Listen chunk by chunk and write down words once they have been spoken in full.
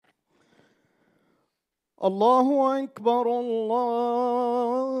الله أكبر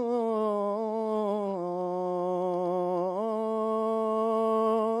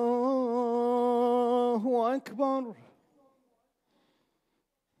الله أكبر.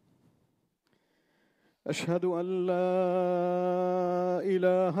 أشهد أن لا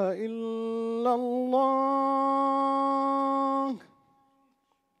إله إلا الله.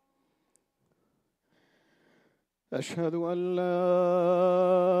 أشهد أن لا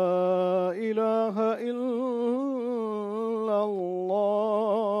إله إلا الله.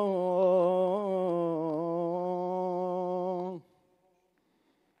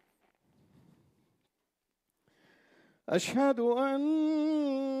 أشهد أن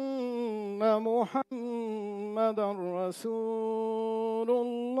محمدًا رسول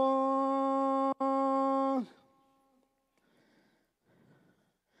الله.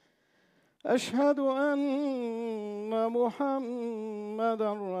 أشهد أن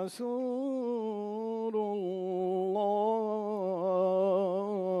محمدًا رسول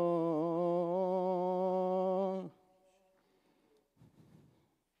الله.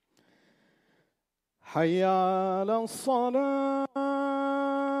 حي على الصلاة.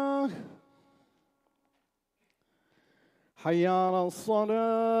 حي على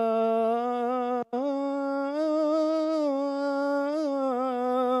الصلاة.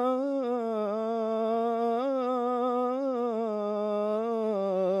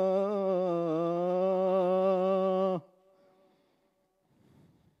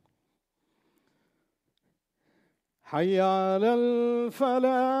 حي على الفلاح.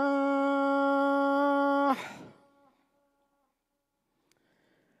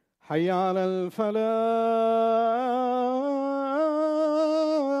 حي على الفلاح.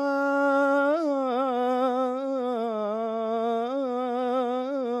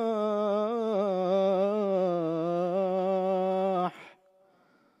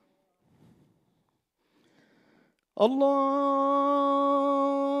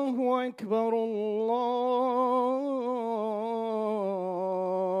 الله أكبر الله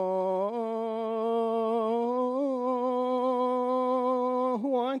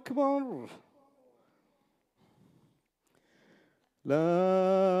أكبر. لا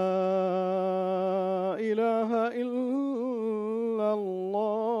إله إلا الله.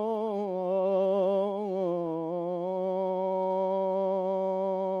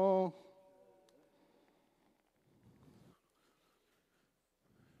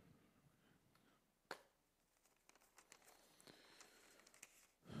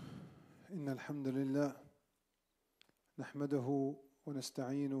 إن الحمد لله نحمده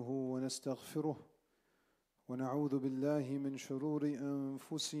ونستعينه ونستغفره ونعوذ بالله من شرور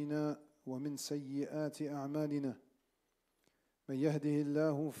أنفسنا ومن سيئات أعمالنا. من يهده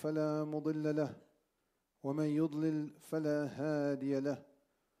الله فلا مضل له ومن يضلل فلا هادي له.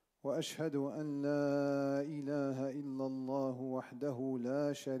 وأشهد أن لا إله إلا الله وحده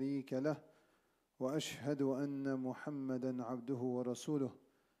لا شريك له وأشهد أن محمدا عبده ورسوله.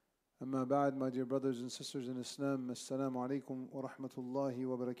 Amma ba'd, my dear brothers and sisters in Islam, Assalamu alaikum wa rahmatullahi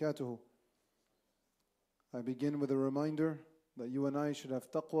wa barakatuhu. I begin with a reminder that you and I should have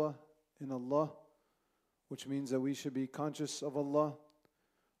taqwa in Allah, which means that we should be conscious of Allah,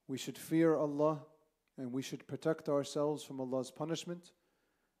 we should fear Allah, and we should protect ourselves from Allah's punishment.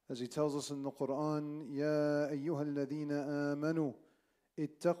 As He tells us in the Quran, Ya ayyuhal ladhina amanu,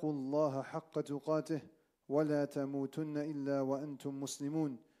 ittaqu Allah haqqa tuqatih, wa la tamutunna illa wa antum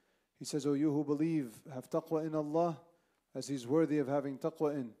muslimun. He says, O you who believe, have taqwa in Allah as He's worthy of having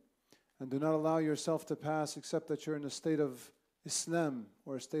taqwa in. And do not allow yourself to pass except that you're in a state of Islam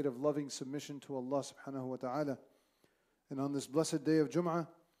or a state of loving submission to Allah subhanahu wa ta'ala. And on this blessed day of Jum'ah,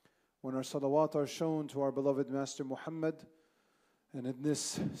 when our salawat are shown to our beloved Master Muhammad, and in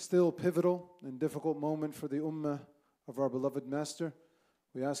this still pivotal and difficult moment for the ummah of our beloved Master,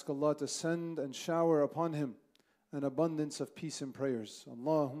 we ask Allah to send and shower upon him an abundance of peace and prayers.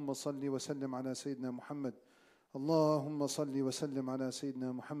 Allahumma salli wa sallim ala Sayyidina Muhammad. Allahumma salli wa sallim ala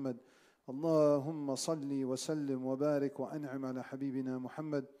Sayyidina Muhammad. Allahumma salli wa sallim wa barik wa an'im ala Habibina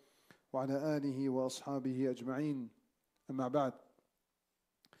Muhammad wa ala alihi wa ashabihi ajma'een. Amma ba'd.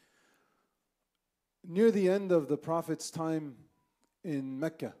 Near the end of the Prophet's time in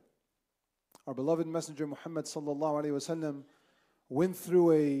Mecca, our beloved Messenger Muhammad sallallahu alayhi wa sallam went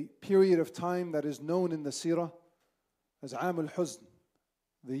through a period of time that is known in the seerah as Aam al-Huzn,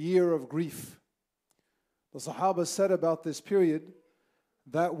 the year of grief. The Sahaba said about this period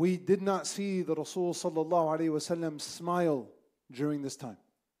that we did not see the Rasul sallallahu alaihi wasallam smile during this time.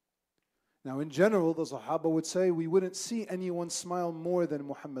 Now in general, the Sahaba would say we wouldn't see anyone smile more than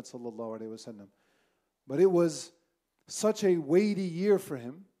Muhammad sallallahu alaihi wasallam. But it was such a weighty year for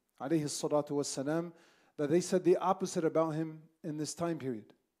him, alayhi salatu wassalam, that they said the opposite about him in this time period.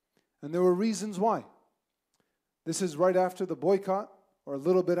 And there were reasons why. This is right after the boycott, or a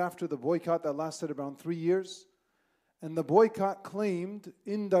little bit after the boycott that lasted around 3 years. And the boycott claimed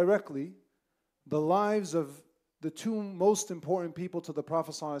indirectly the lives of the two most important people to the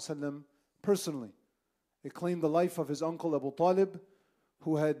Prophet ﷺ personally. It claimed the life of his uncle Abu Talib,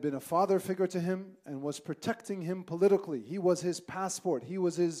 who had been a father figure to him and was protecting him politically. He was his passport. He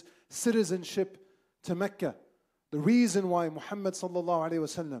was his citizenship to Mecca. The reason why Muhammad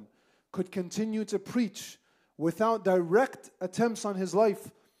ﷺ could continue to preach without direct attempts on his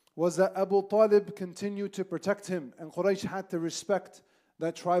life was that Abu Talib continued to protect him, and Quraysh had to respect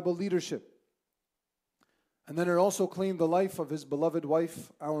that tribal leadership. And then it also claimed the life of his beloved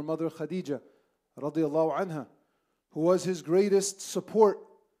wife, our mother Khadija, radiallahu anha, who was his greatest support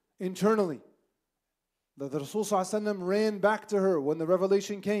internally. That the Rasul ﷺ ran back to her when the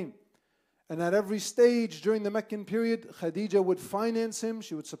revelation came. And at every stage during the Meccan period, Khadija would finance him,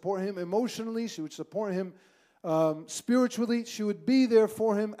 she would support him emotionally, she would support him spiritually, she would be there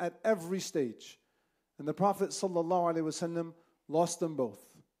for him at every stage. And the Prophet ﷺ lost them both.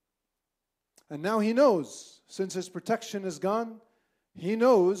 And now he knows, since his protection is gone, he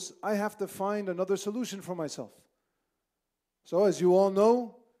knows I have to find another solution for myself. So as you all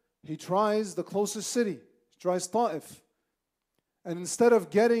know, he tries the closest city, he tries Ta'if. And instead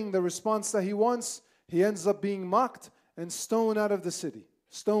of getting the response that he wants, he ends up being mocked and stoned out of the city.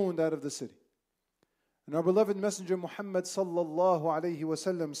 Stoned out of the city. And our beloved Messenger Muhammad sallallahu alayhi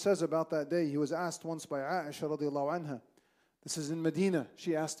wasallam says about that day, he was asked once by Aisha radiallahu anha. This is in Medina.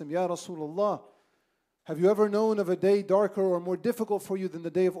 She asked him, Ya Rasulullah, have you ever known of a day darker or more difficult for you than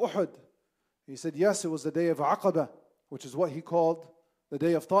the day of Uhud? He said, yes, it was the day of Aqaba, which is what he called the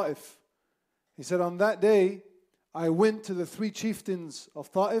day of Ta'if. He said, on that day, I went to the 3 chieftains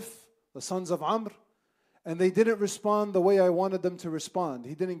of Ta'if, the sons of Amr, and they didn't respond the way I wanted them to respond.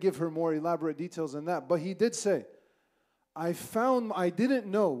 He didn't give her more elaborate details than that, but he did say, I didn't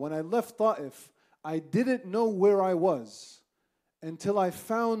know, when I left Ta'if, I didn't know where I was until I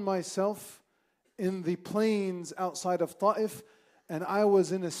found myself in the plains outside of Ta'if, and I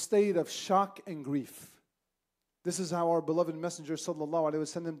was in a state of shock and grief. This is how our beloved Messenger sallallahu alaihi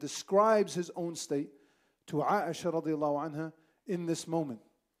wasallam describes his own state to Aisha radiallahu anha in this moment.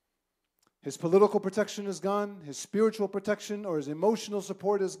 His political protection is gone, his spiritual protection or his emotional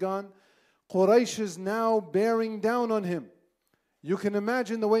support is gone. Quraysh is now bearing down on him. You can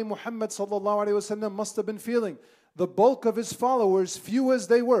imagine the way Muhammad sallallahu alaihi wasallam must have been feeling. The bulk of his followers, few as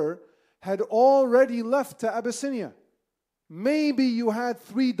they were, had already left to Abyssinia. Maybe you had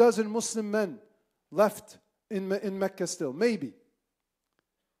 36 Muslim men left in Mecca still, maybe.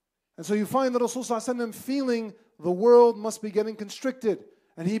 And so you find that Rasulullah feeling the world must be getting constricted.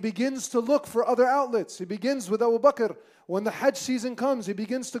 And he begins to look for other outlets. He begins with Abu Bakr. When the Hajj season comes, he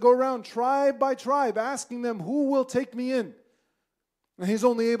begins to go around tribe by tribe, asking them, who will take me in? And he's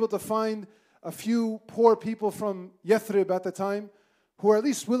only able to find a few poor people from Yathrib at the time, who are at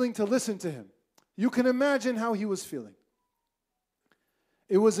least willing to listen to him. You can imagine how he was feeling.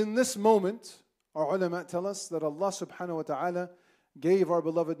 It was in this moment, our ulama tell us, that Allah subhanahu wa ta'ala gave our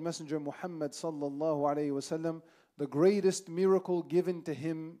beloved Messenger Muhammad sallallahu alayhi wasallam the greatest miracle given to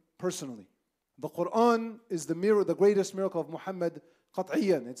him personally. The Quran is the greatest miracle of Muhammad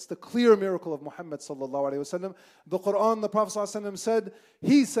qat'iyan. It's the clear miracle of Muhammad sallallahu alayhi wasallam. The Quran, the Prophet sallallahu alayhi wasallam said,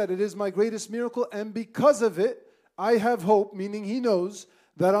 he said, it is my greatest miracle, and because of it, I have hope, meaning he knows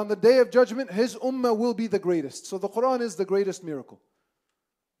that on the day of judgment, his ummah will be the greatest. So the Quran is the greatest miracle.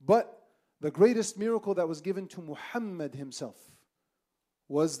 But the greatest miracle that was given to Muhammad himself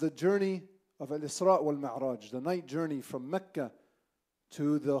was the journey of Al-Isra wal-Mi'raj, the night journey from Mecca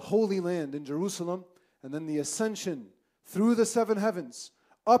to the Holy Land in Jerusalem, and then the ascension through the 7 heavens,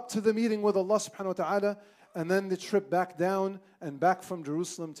 up to the meeting with Allah subhanahu wa ta'ala, and then the trip back down and back from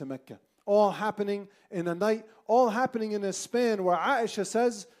Jerusalem to Mecca. All happening in a night, all happening in a span where Aisha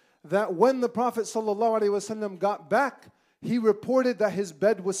says that when the Prophet sallallahu alaihi wasallam got back, he reported that his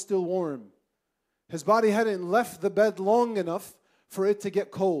bed was still warm. His body hadn't left the bed long enough for it to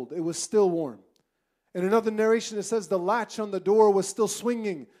get cold. It was still warm. In another narration it says the latch on the door was still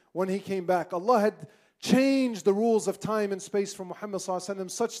swinging when he came back. Allah had changed the rules of time and space for Muhammad sallallahu alaihi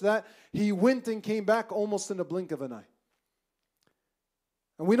wasallam such that he went and came back almost in a blink of an eye.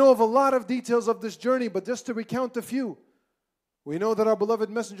 And we know of a lot of details of this journey, but just to recount a few. We know that our beloved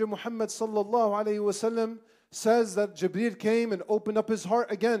Messenger Muhammad sallallahu alaihi wasallam says that Jibreel came and opened up his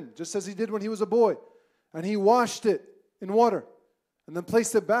heart again, just as he did when he was a boy. And he washed it in water and then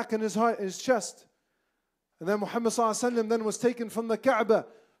placed it back in his heart, in his chest. And then Muhammad sallallahu alaihi wasallam then was taken from the Kaaba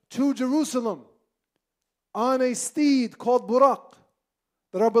to Jerusalem. on a steed called Buraq,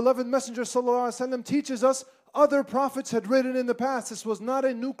 that our beloved Messenger ﷺ teaches us other prophets had ridden in the past. This was not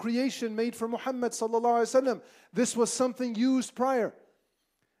a new creation made for Muhammad ﷺ. This was something used prior.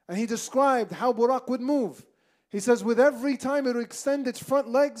 And he described how Buraq would move. He says, with every time it would extend its front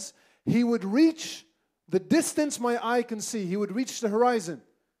legs, he would reach the distance my eye can see. He would reach the horizon.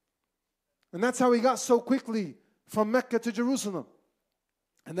 And that's how he got so quickly from Mecca to Jerusalem.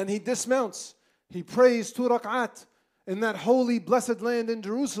 And then he dismounts. He prays 2 rak'at in that holy, blessed land in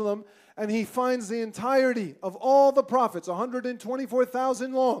Jerusalem. And he finds the entirety of all the prophets,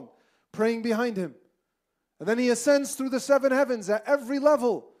 124,000 long, praying behind him. And then he ascends through the 7 heavens. At every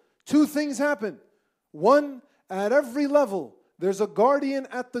level, 2 things happen. One, at every level, there's a guardian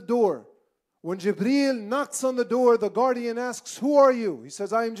at the door. When Jibreel knocks on the door, the guardian asks, who are you? He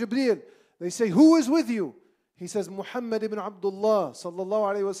says, I am Jibreel. They say, who is with you? He says, Muhammad ibn Abdullah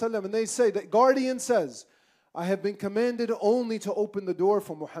sallallahu alayhi wasallam. And they say, the guardian says, I have been commanded only to open the door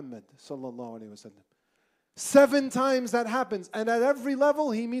for Muhammad sallallahu alayhi wasallam. 7 times that happens. And at every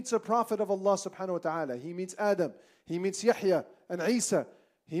level, he meets a prophet of Allah subhanahu wa ta'ala. He meets Adam. He meets Yahya and Isa.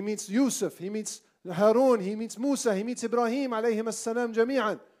 He meets Yusuf. He meets Harun. He meets Musa. He meets Ibrahim alayhim as-salam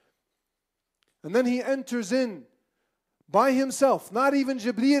jami'an. And then he enters in by himself. Not even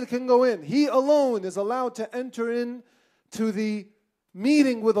Jibreel can go in. He alone is allowed to enter in to the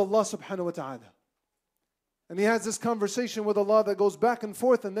meeting with Allah subhanahu wa ta'ala. And he has this conversation with Allah that goes back and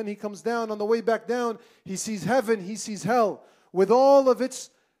forth, and then he comes down. On the way back down, he sees heaven, he sees hell with all of its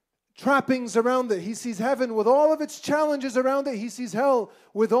trappings around it. He sees heaven with all of its challenges around it. He sees hell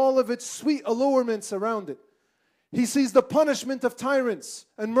with all of its sweet allurements around it. He sees the punishment of tyrants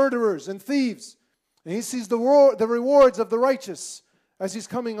and murderers and thieves. And he sees the rewards of the righteous as he's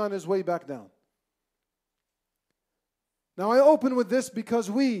coming on his way back down. Now I open with this because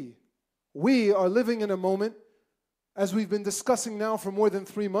we are living in a moment, as we've been discussing now for more than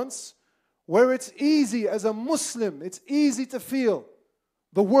 3 months, where it's easy as a Muslim, it's easy to feel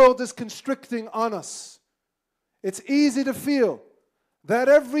the world is constricting on us. It's easy to feel that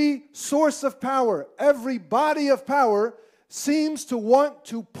every source of power, every body of power seems to want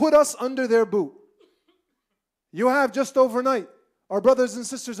to put us under their boot. You have just overnight our brothers and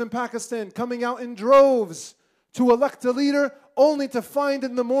sisters in Pakistan coming out in droves to elect a leader, only to find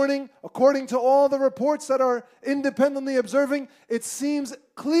in the morning, according to all the reports that are independently observing, it seems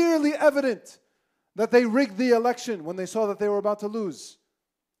clearly evident that they rigged the election when they saw that they were about to lose.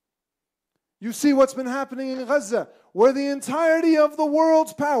 You see what's been happening in Gaza, where the entirety of the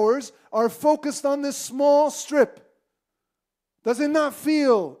world's powers are focused on this small strip. Does it not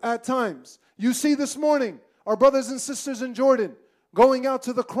feel at times? You see this morning, our brothers and sisters in Jordan going out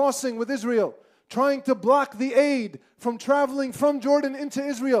to the crossing with Israel, trying to block the aid from traveling from Jordan into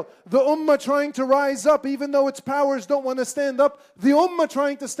Israel. The ummah trying to rise up, even though its powers don't want to stand up. The ummah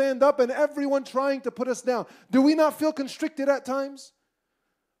trying to stand up, and everyone trying to put us down. Do we not feel constricted at times?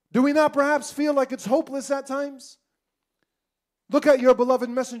 Do we not perhaps feel like it's hopeless at times? Look at your beloved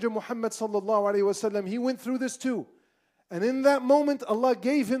Messenger Muhammad sallallahu alaihi wasallam. He went through this too. And in that moment, Allah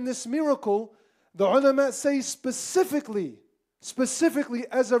gave him this miracle. The ulama say specifically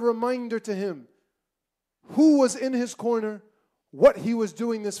as a reminder to him who was in his corner, what he was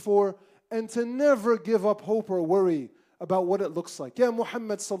doing this for, and to never give up hope or worry about what it looks like. Ya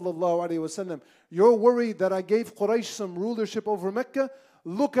Muhammad sallallahu alaihi wasallam, you're worried that I gave Quraysh some rulership over Mecca?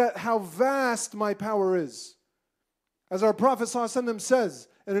 Look at how vast my power is. As our Prophet ﷺ says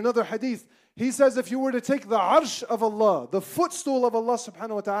in another hadith, he says if you were to take the arsh of Allah, the footstool of Allah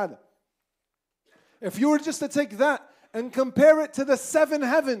subhanahu wa ta'ala, if you were just to take that and compare it to the 7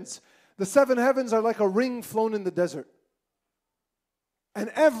 heavens, the 7 heavens are like a ring flown in the desert. And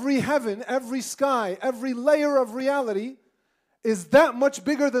every heaven, every sky, every layer of reality is that much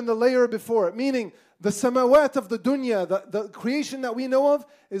bigger than the layer before it. Meaning, the samawat of the dunya, the creation that we know of,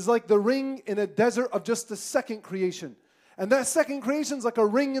 is like the ring in a desert of just the second creation. And that second creation is like a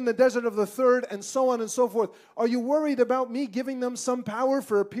ring in the desert of the third, and so on and so forth. Are you worried about me giving them some power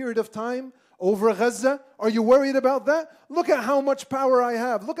for a period of time over Gaza? Are you worried about that? Look at how much power I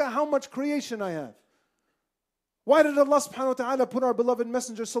have. Look at how much creation I have. Why did Allah subhanahu wa ta'ala put our beloved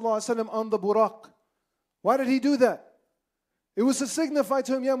Messenger sallallahu alaihi wasallam on the buraq? Why did He do that? It was to signify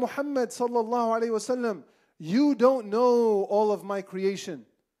to him, Ya Muhammad sallallahu alaihi wasallam, you don't know all of my creation.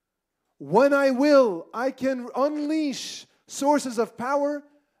 When I will, I can unleash sources of power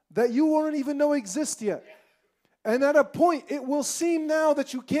that you won't even know exist yet. And at a point, it will seem now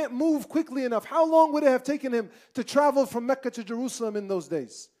that you can't move quickly enough. How long would it have taken him to travel from Mecca to Jerusalem in those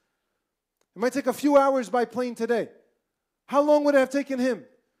days? It might take a few hours by plane today. How long would it have taken him?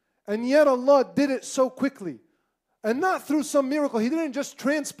 And yet Allah did it so quickly. And not through some miracle. He didn't just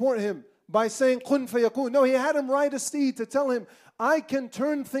transport him by saying, "Kun fayakun." No, He had him ride a steed to tell him, I can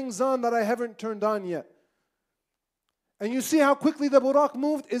turn things on that I haven't turned on yet. And you see how quickly the Buraq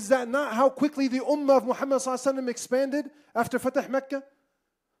moved? Is that not how quickly the Ummah of Muhammad ﷺ expanded after Fatah Mecca?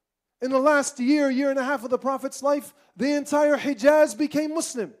 In the last year and a half of the Prophet's life, the entire Hijaz became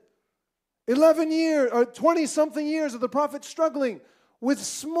Muslim. 11 years or 20-something years of the Prophet struggling with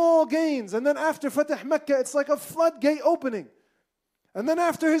small gains. And then after Fatah Mecca, it's like a floodgate opening. And then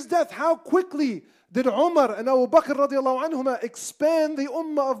after his death, how quickly did Umar and Abu Bakr radiallahu anhuma expand the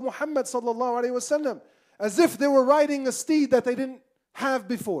Ummah of Muhammad sallallahu alayhi wasallam, as if they were riding a steed that they didn't have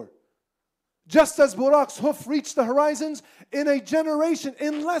before. Just as Buraq's hoof reached the horizons, in a generation,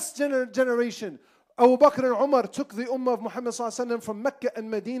 in less generation, Abu Bakr and Umar took the Ummah of Muhammad ﷺ from Mecca and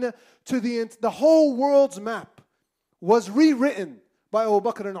Medina to the whole world's map was rewritten by Abu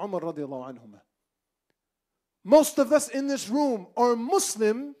Bakr and Umar radiallahu anhuma. Most of us in this room are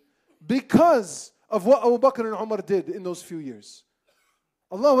Muslim because of what Abu Bakr and Umar did in those few years.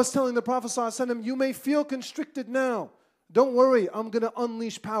 Allah was telling the Prophet ﷺ, you may feel constricted now. Don't worry, I'm going to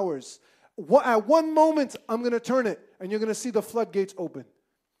unleash powers. At one moment, I'm going to turn it, and you're going to see the floodgates open.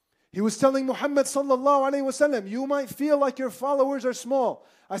 He was telling Muhammad sallallahu alayhi wasallam, you might feel like your followers are small.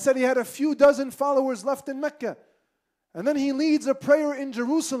 I said he had a few dozen followers left in Mecca. And then he leads a prayer in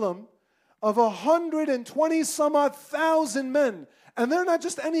Jerusalem of 120 some odd thousand men. And they're not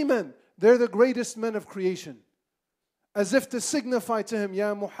just any men. They're the greatest men of creation. As if to signify to him,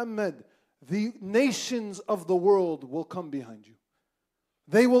 Ya Muhammad, the nations of the world will come behind you.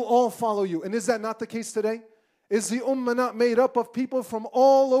 They will all follow you. And is that not the case today? Is the ummah not made up of people from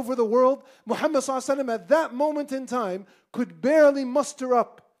all over the world? Muhammad ﷺ at that moment in time could barely muster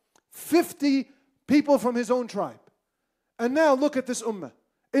up 50 people from his own tribe. And now look at this ummah.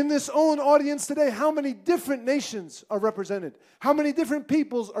 In this own audience today, how many different nations are represented? How many different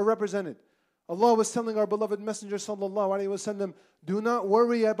peoples are represented? Allah was telling our beloved Messenger sallallahu alaihi wasallam, do not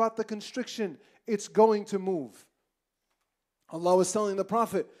worry about the constriction. It's going to move. Allah was telling the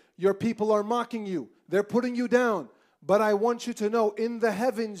Prophet, your people are mocking you. They're putting you down. But I want you to know, in the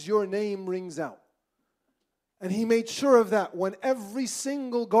heavens, your name rings out. And He made sure of that when every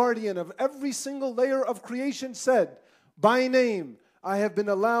single guardian of every single layer of creation said, by name, I have been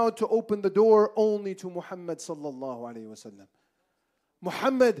allowed to open the door only to Muhammad sallallahu alayhi wasallam.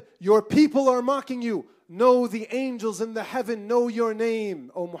 Muhammad, your people are mocking you. Know the angels in the heaven know your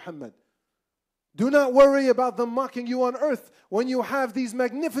name, O Muhammad. Do not worry about them mocking you on earth when you have these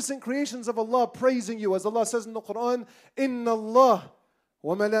magnificent creations of Allah praising you. As Allah says in the Quran, Inna Allah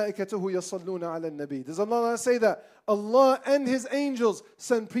wa malaikatuhu yasalluna ala nabi. Does Allah say that? Allah and His angels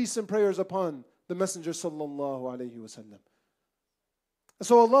send peace and prayers upon the Messenger sallallahu alayhi wasallam.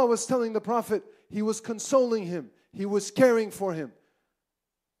 So Allah was telling the Prophet, He was consoling him, He was caring for him.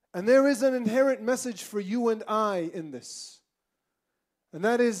 And there is an inherent message for you and I in this. And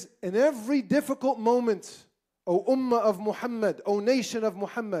that is, in every difficult moment, O Ummah of Muhammad, O nation of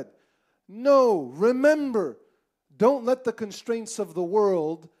Muhammad, remember, don't let the constraints of the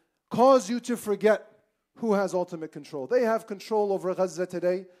world cause you to forget who has ultimate control. They have control over Gaza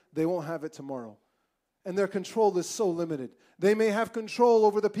today, they won't have it tomorrow. And their control is so limited. They may have control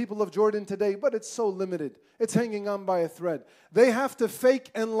over the people of Jordan today, but it's so limited. It's hanging on by a thread. They have to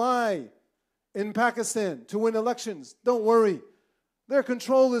fake and lie in Pakistan to win elections. Don't worry. Their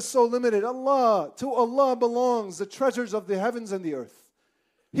control is so limited. To Allah belongs the treasures of the heavens and the earth.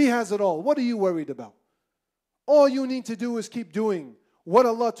 He has it all. What are you worried about? All you need to do is keep doing what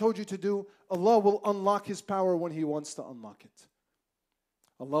Allah told you to do. Allah will unlock His power when He wants to unlock it.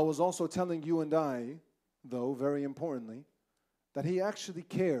 Allah was also telling you and I, though, very importantly, that He actually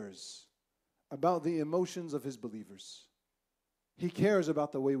cares about the emotions of His believers. He cares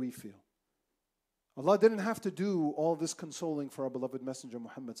about the way we feel. Allah didn't have to do all this consoling for our beloved Messenger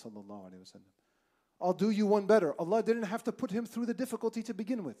Muhammad sallallahu alaihi wasallam. I'll do you one better. Allah didn't have to put him through the difficulty to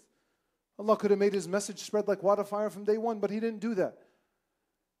begin with. Allah could have made His message spread like wildfire from day one, but He didn't do that.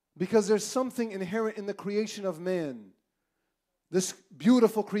 Because there's something inherent in the creation of man. This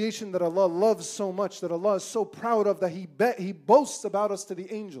beautiful creation that Allah loves so much, that Allah is so proud of, that He boasts about us to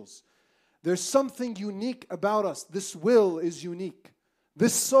the angels. There's something unique about us. This will is unique.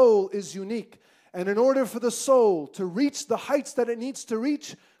 This soul is unique. And in order for the soul to reach the heights that it needs to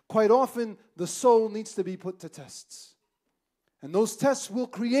reach, quite often the soul needs to be put to tests. And those tests will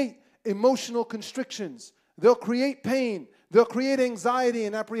create emotional constrictions. They'll create pain. They'll create anxiety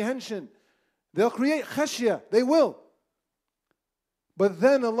and apprehension. They'll create khashya. They will. But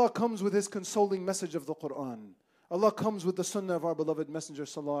then Allah comes with His consoling message of the Quran. Allah comes with the sunnah of our beloved Messenger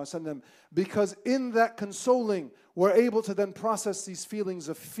sallallahu alaihi wasallam, because in that consoling, we're able to then process these feelings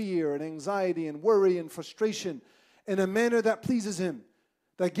of fear and anxiety and worry and frustration in a manner that pleases Him,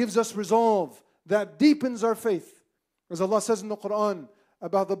 that gives us resolve, that deepens our faith. As Allah says in the Quran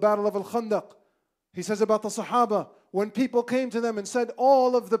about the battle of Al-Khandaq, He says about the Sahaba, when people came to them and said,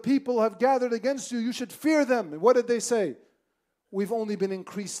 all of the people have gathered against you, you should fear them. And what did they say? We've only been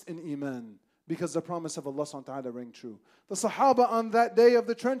increased in Iman, because the promise of Allah subhanahu wa ta'ala rang true. The Sahaba on that day of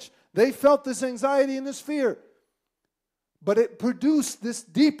the trench, they felt this anxiety and this fear. But it produced this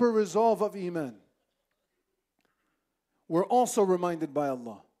deeper resolve of Iman. We're also reminded by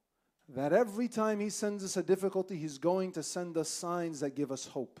Allah that every time He sends us a difficulty, He's going to send us signs that give us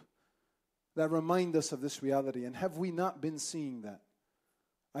hope, that remind us of this reality. And have we not been seeing that?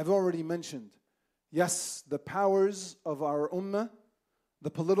 I've already mentioned, yes, the powers of our ummah, the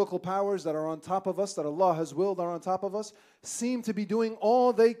political powers that are on top of us, that Allah has willed are on top of us, seem to be doing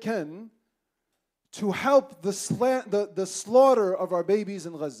all they can to help the slaughter of our babies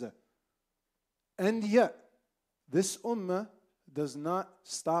in Gaza. And yet, this ummah does not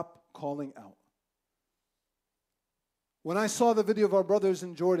stop calling out. When I saw the video of our brothers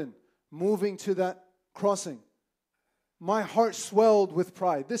in Jordan moving to that crossing, my heart swelled with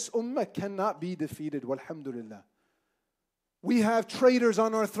pride. This ummah cannot be defeated, walhamdulillah. We have traitors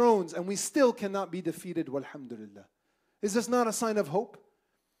on our thrones and we still cannot be defeated, walhamdulillah. Is this not a sign of hope?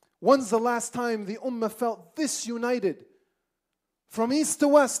 When's the last time the ummah felt this united? From east to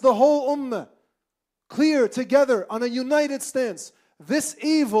west, the whole ummah, clear together on a united stance. This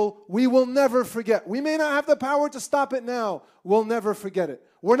evil we will never forget. We may not have the power to stop it now. We'll never forget it.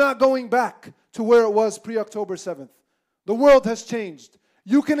 We're not going back to where it was pre-October 7th. The world has changed.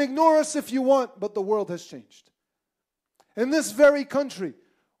 You can ignore us if you want, but the world has changed. In this very country,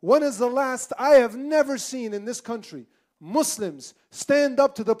 when is the last, I have never seen in this country, Muslims stand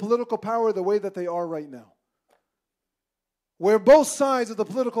up to the political power the way that they are right now. Where both sides of the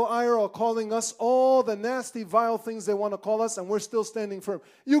political aisle are calling us all the nasty, vile things they want to call us, and we're still standing firm.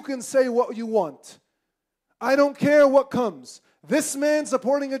 You can say what you want. I don't care what comes. This man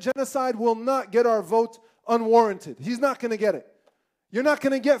supporting a genocide will not get our vote unwarranted. He's not going to get it. You're not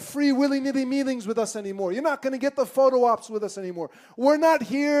going to get free willy-nilly meetings with us anymore. You're not going to get the photo ops with us anymore. We're not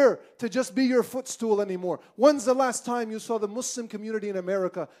here to just be your footstool anymore. When's the last time you saw the Muslim community in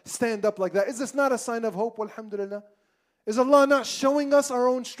America stand up like that? Is this not a sign of hope? Alhamdulillah. Is Allah not showing us our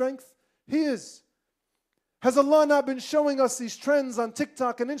own strength? He is. Has Allah not been showing us these trends on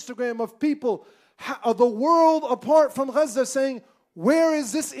TikTok and Instagram of people, of the world apart from Gaza, saying, where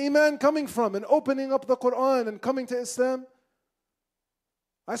is this Iman coming from? And opening up the Quran and coming to Islam.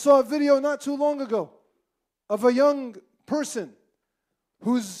 I saw a video not too long ago of a young person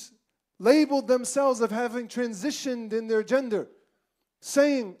who's labeled themselves of having transitioned in their gender,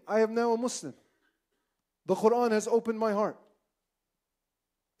 saying, I am now a Muslim. The Quran has opened my heart.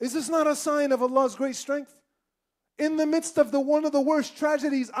 Is this not a sign of Allah's great strength? In the midst of one of the worst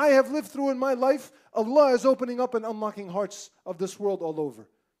tragedies I have lived through in my life, Allah is opening up and unlocking hearts of this world all over.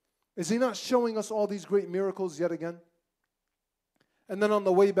 Is He not showing us all these great miracles yet again? And then on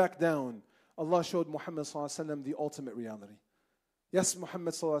the way back down, Allah showed Muhammad ﷺ the ultimate reality. Yes,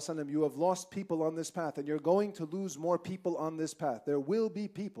 Muhammad ﷺ, you have lost people on this path, and you're going to lose more people on this path. There will be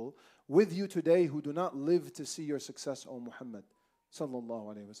people with you today who do not live to see your success, O Muhammad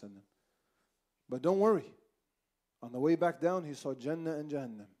sallallahu alaihi wasallam. But don't worry. On the way back down, he saw Jannah and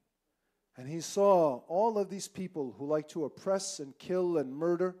Jahannam. And he saw all of these people who like to oppress and kill and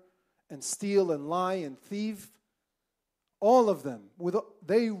murder and steal and lie and thieve. All of them,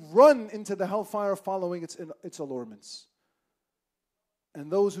 they run into the hellfire following its allurements.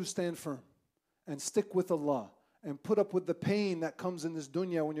 And those who stand firm and stick with Allah and put up with the pain that comes in this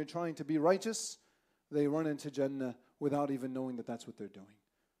dunya when you're trying to be righteous, they run into Jannah without even knowing that that's what they're doing.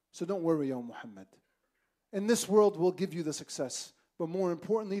 So don't worry, O Muhammad. In this world, we'll give you the success. But more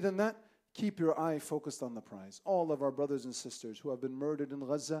importantly than that, keep your eye focused on the prize. All of our brothers and sisters who have been murdered in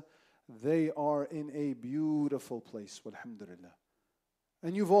Gaza, they are in a beautiful place, walhamdulillah.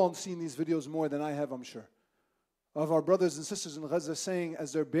 And you've all seen these videos more than I have, I'm sure, of our brothers and sisters in Gaza saying,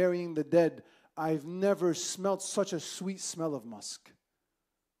 as they're burying the dead, I've never smelt such a sweet smell of musk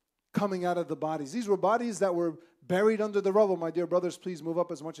coming out of the bodies. These were bodies that were buried under the rubble. My dear brothers, please move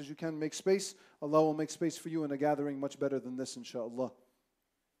up as much as you can. Make space. Allah will make space for you in a gathering much better than this, inshallah.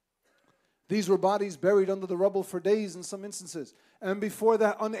 These were bodies buried under the rubble for days in some instances. And before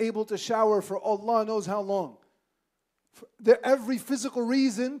that, unable to shower for Allah knows how long. Every physical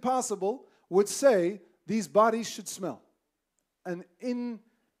reason possible would say these bodies should smell. An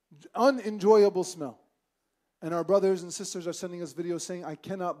unenjoyable smell. And our brothers and sisters are sending us videos saying, I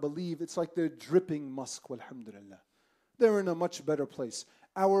cannot believe, it's like they're dripping musk, walhamdulillah. They're in a much better place.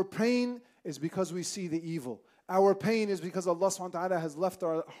 Our pain is because we see the evil. Our pain is because Allah subhanahu wa ta'ala has left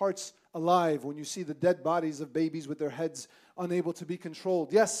our hearts alive. When you see the dead bodies of babies with their heads unable to be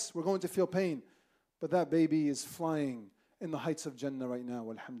controlled, yes, we're going to feel pain. But that baby is flying in the heights of Jannah right now,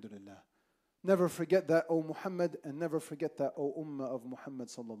 alhamdulillah. Never forget that, O Muhammad, and never forget that, O Ummah of Muhammad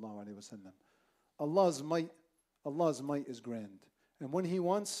sallallahu alayhi wa sallam. Allah's might is grand. And when He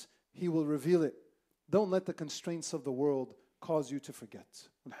wants, He will reveal it. Don't let the constraints of the world cause you to forget.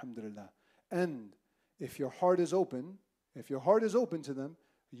 Alhamdulillah. And if your heart is open to them,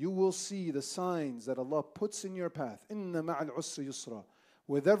 you will see the signs that Allah puts in your path. Inna ma'al usri yusra.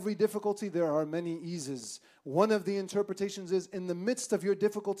 With every difficulty, there are many eases. One of the interpretations is, in the midst of your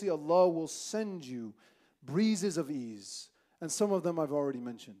difficulty, Allah will send you breezes of ease. And some of them I've already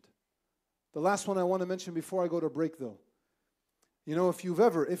mentioned. The last one I want to mention before I go to break, though. You know, if you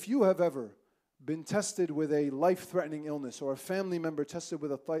have ever been tested with a life-threatening illness, or a family member tested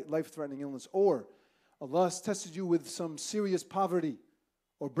with a life-threatening illness, or Allah has tested you with some serious poverty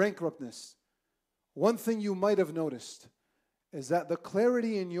or bankruptness, one thing you might have noticed is that the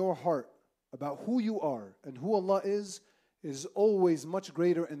clarity in your heart about who you are and who Allah is always much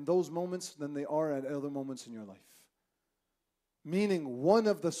greater in those moments than they are at other moments in your life. Meaning, one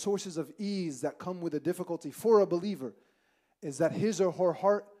of the sources of ease that come with a difficulty for a believer is that his or her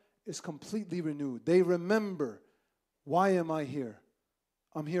heart is completely renewed. They remember, why am I here?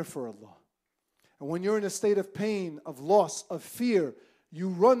 I'm here for Allah. And when you're in a state of pain, of loss, of fear, you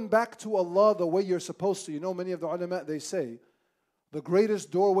run back to Allah the way you're supposed to. You know, many of the ulama, they say, the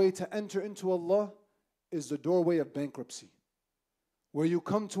greatest doorway to enter into Allah is the doorway of bankruptcy. Where you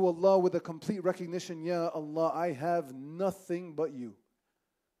come to Allah with a complete recognition, Ya Allah, I have nothing but You.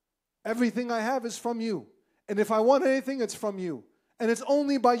 Everything I have is from You. And if I want anything, it's from You. And it's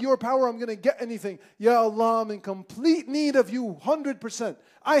only by Your power I'm going to get anything. Ya Allah, I'm in complete need of You, 100%.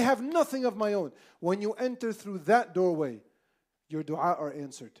 I have nothing of my own. When you enter through that doorway, your dua are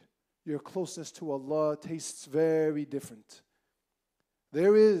answered. Your closeness to Allah tastes very different.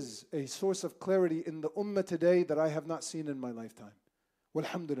 There is a source of clarity in the ummah today that I have not seen in my lifetime.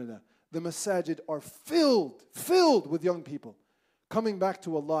 Walhamdulillah. The masajid are filled with young people coming back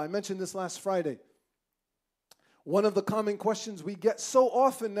to Allah. I mentioned this last Friday. One of the common questions we get so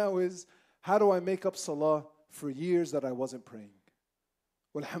often now is, how do I make up salah for years that I wasn't praying?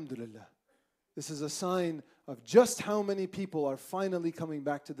 Walhamdulillah. This is a sign of just how many people are finally coming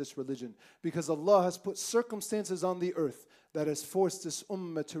back to this religion, because Allah has put circumstances on the earth that has forced this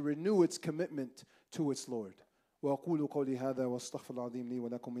ummah to renew its commitment to its Lord. وأقول قولي هذا واستغفر العظيم لي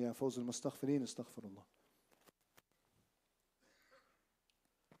ولكم يا فوز المستغفرين استغفر الله.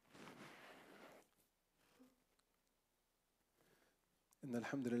 إن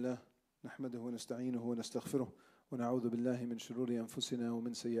الحمد لله نحمده ونستعينه ونستغفره ونعوذ بالله من شرور أنفسنا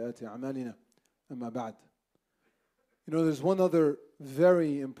ومن سيئات أعمالنا. أما بعد. You know, there's one other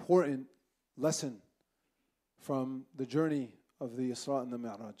very important lesson from the journey of the Isra and the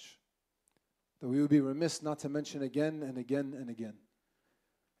Mi'raj that we would be remiss not to mention again and again and again.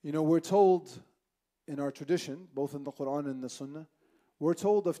 You know, we're told in our tradition, both in the Quran and the Sunnah, we're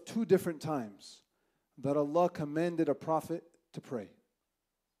told of two different times that Allah commanded a prophet to pray.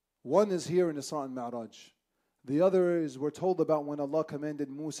 One is here in Isra and Mi'raj. The other is, we're told about when Allah commanded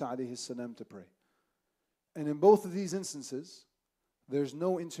Musa alayhi salam to pray. And in both of these instances, there's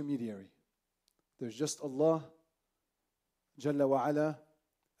no intermediary. There's just Allah, Jalla wa Ala,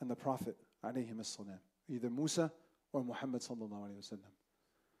 and the Prophet, alayhim as-salam. Either Musa or Muhammad sallallahu alayhi wa sallam.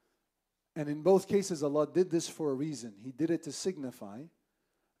 And in both cases, Allah did this for a reason. He did it to signify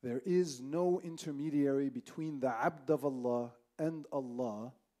there is no intermediary between the abd of Allah and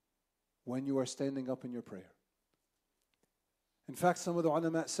Allah when you are standing up in your prayer. In fact, some of the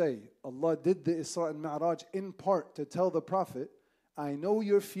ulama say, Allah did the Isra and Mi'raj in part to tell the Prophet, I know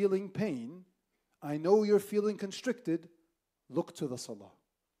you're feeling pain, I know you're feeling constricted, look to the salah.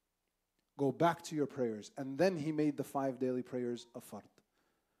 Go back to your prayers. And then He made the 5 daily prayers a fard.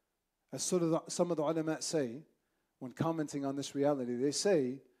 As some of the ulama say, when commenting on this reality, they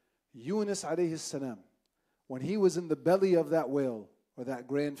say, Yunus alayhi salam, when he was in the belly of that whale, or that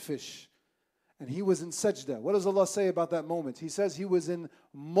grand fish, and he was in sajda. What does Allah say about that moment? He says he was in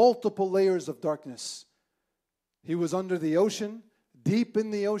multiple layers of darkness. He was under the ocean, deep in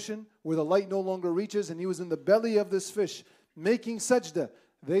the ocean, where the light no longer reaches, and he was in the belly of this fish, making sajda.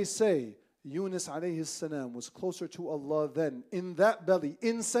 They say Yunus alayhi salam was closer to Allah then, in that belly,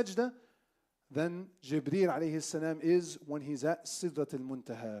 in sajda, than Jibreel alayhi salam is when he's at Sidratul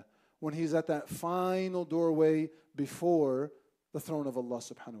Muntaha, when he's at that final doorway before the throne of Allah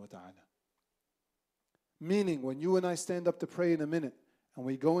subhanahu wa ta'ala. Meaning, when you and I stand up to pray in a minute and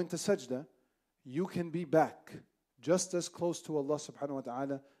we go into sajda, you can be back just as close to Allah subhanahu wa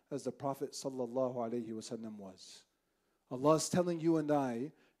ta'ala as the Prophet sallallahu alayhi wasallam was. Allah is telling you and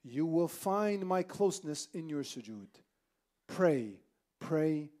I, you will find my closeness in your sujood. Pray,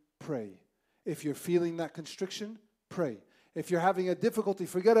 pray, pray. If you're feeling that constriction, pray. If you're having a difficulty,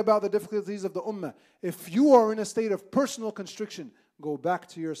 forget about the difficulties of the ummah. If you are in a state of personal constriction, go back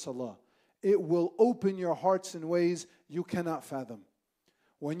to your salah. It will open your hearts in ways you cannot fathom.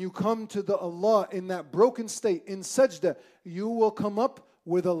 When you come to the Allah in that broken state, in sajda, you will come up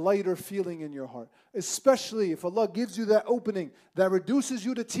with a lighter feeling in your heart. Especially if Allah gives you that opening that reduces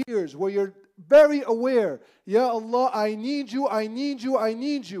you to tears, where you're very aware, Ya Allah, I need you, I need you, I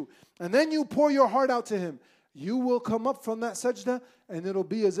need you. And then you pour your heart out to Him. You will come up from that sajda and it'll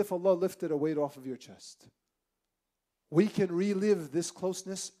be as if Allah lifted a weight off of your chest. We can relive this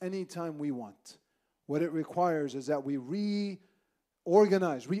closeness anytime we want. What it requires is that we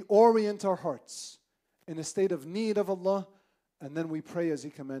reorganize, reorient our hearts in a state of need of Allah, and then we pray as He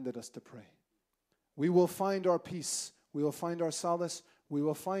commanded us to pray. We will find our peace, we will find our solace, we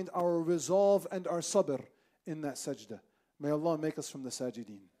will find our resolve and our sabr in that sajda. May Allah make us from the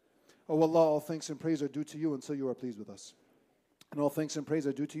sajideen. Oh Allah, all thanks and praise are due to you until you are pleased with us. And all thanks and praise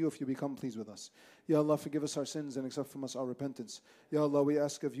are due to you if you become pleased with us. Ya Allah, forgive us our sins and accept from us our repentance. Ya Allah, we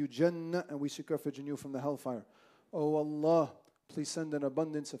ask of you Jannah and we seek refuge in you from the hellfire. Oh Allah, please send an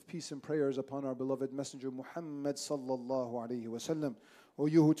abundance of peace and prayers upon our beloved Messenger Muhammad sallallahu alayhi wa sallam. O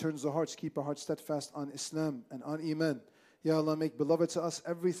you who turns the hearts, keep our hearts steadfast on Islam and on Iman. Ya Allah, make beloved to us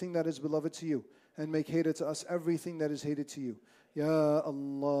everything that is beloved to you, and make hated to us everything that is hated to you. Ya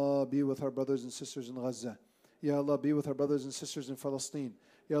Allah, be with our brothers and sisters in Gaza. Ya Allah, be with our brothers and sisters in Palestine.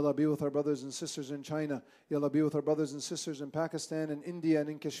 Ya Allah, be with our brothers and sisters in China. Ya Allah, be with our brothers and sisters in Pakistan and India and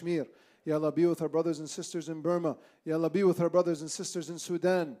in Kashmir. Ya Allah, be with our brothers and sisters in Burma. Ya Allah, be with our brothers and sisters in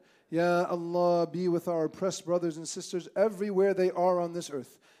Sudan. Ya Allah, be with our oppressed brothers and sisters everywhere they are on this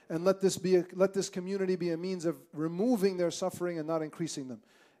earth. And let this community be a means of removing their suffering and not increasing them.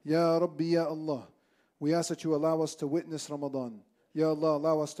 Ya Rabbi, Ya Allah, we ask that you allow us to witness Ramadan. Ya Allah,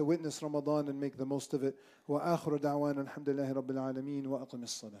 allow us to witness Ramadan and make the most of it. Wa akhiru da'wana alhamdulillahi rabbil alameen wa aqim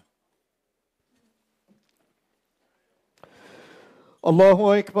as-salah.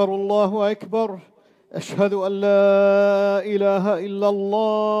 الله أكبر الله أكبر أشهد أن لا إله إلا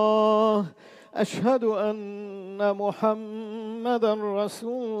الله أشهد أن محمدا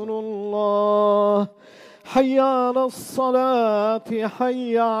رسول الله حي على الصلاة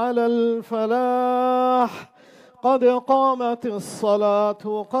حي على الفلاح قد قامت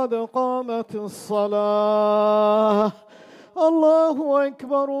الصلاة قد قامت الصلاة الله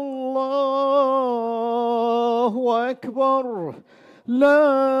أكبر الله أكبر لا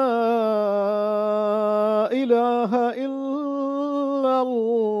إله إلا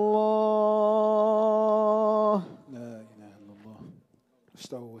الله لا إله إلا الله.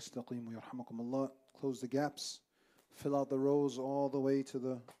 استووا واستقيموا يرحمكم الله. Close the gaps. Fill out the rows all the way to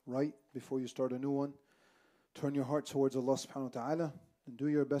the right before you start a new one. Turn your heart towards Allah subhanahu wa ta'ala and do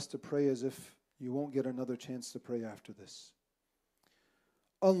your best to pray as if you won't get another chance to pray after this.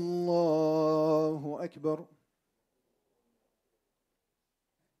 Allahu Akbar.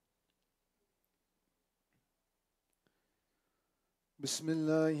 بسم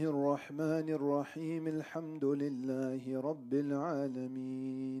الله الرحمن الرحيم الحمد لله رب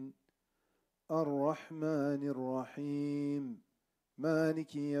العالمين الرحمن الرحيم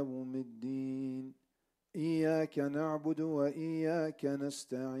مالك يوم الدين إياك نعبد وإياك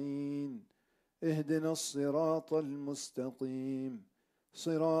نستعين اهدنا الصراط المستقيم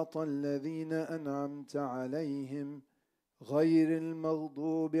صراط الذين أنعمت عليهم غير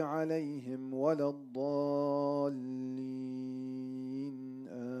المغضوب عليهم ولا الضالين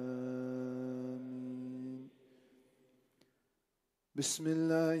آمين بسم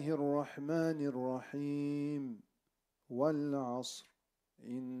الله الرحمن الرحيم والعصر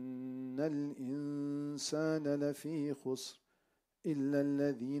إن الإنسان لفي خسر إلا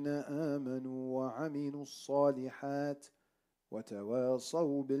الذين آمنوا وعملوا الصالحات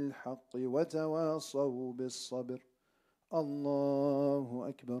وتواصوا بالحق وتواصوا بالصبر الله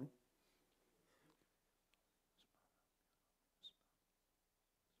أكبر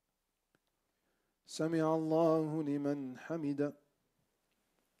سمع الله لمن حمد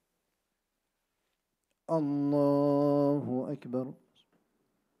الله أكبر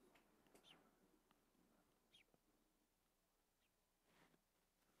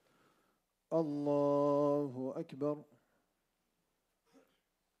الله أكبر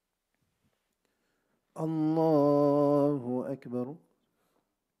الله أكبر.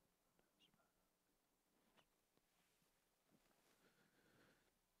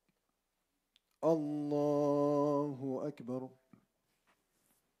 الله أكبر.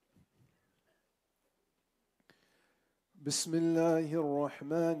 بسم الله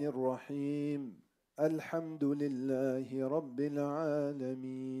الرحمن الرحيم. الحمد لله رب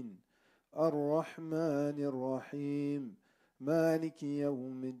العالمين، الرحمن الرحيم، مالك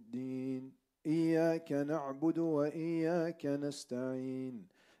يوم الدين. إياك نعبد وإياك نستعين.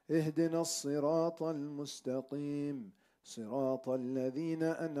 اهدنا الصراط المستقيم، صراط الذين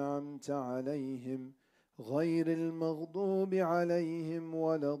أنعمت عليهم غير المغضوب عليهم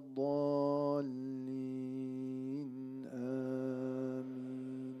ولا الضالين.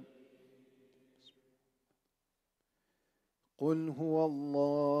 آمين. قل هو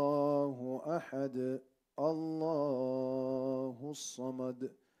الله أحد، الله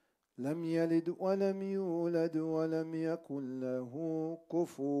الصمد، لم يلد ولم يولد ولم يكن له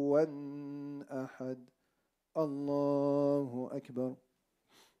كفوا أحد. الله أكبر.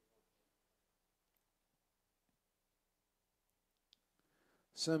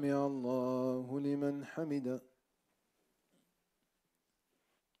 سمع الله لمن حمده.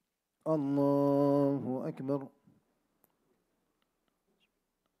 الله أكبر.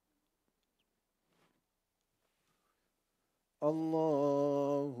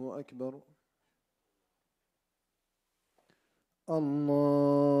 الله أكبر.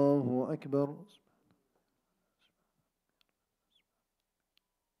 الله أكبر.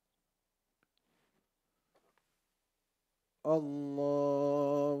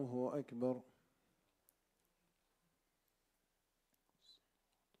 الله أكبر.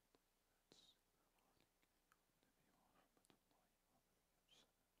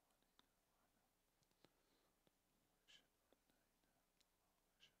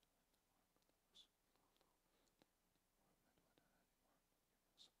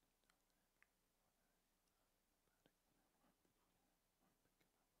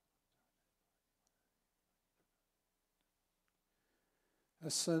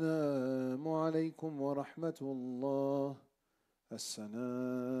 السلام عليكم ورحمة الله.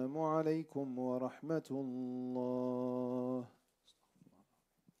 السلام عليكم ورحمة الله.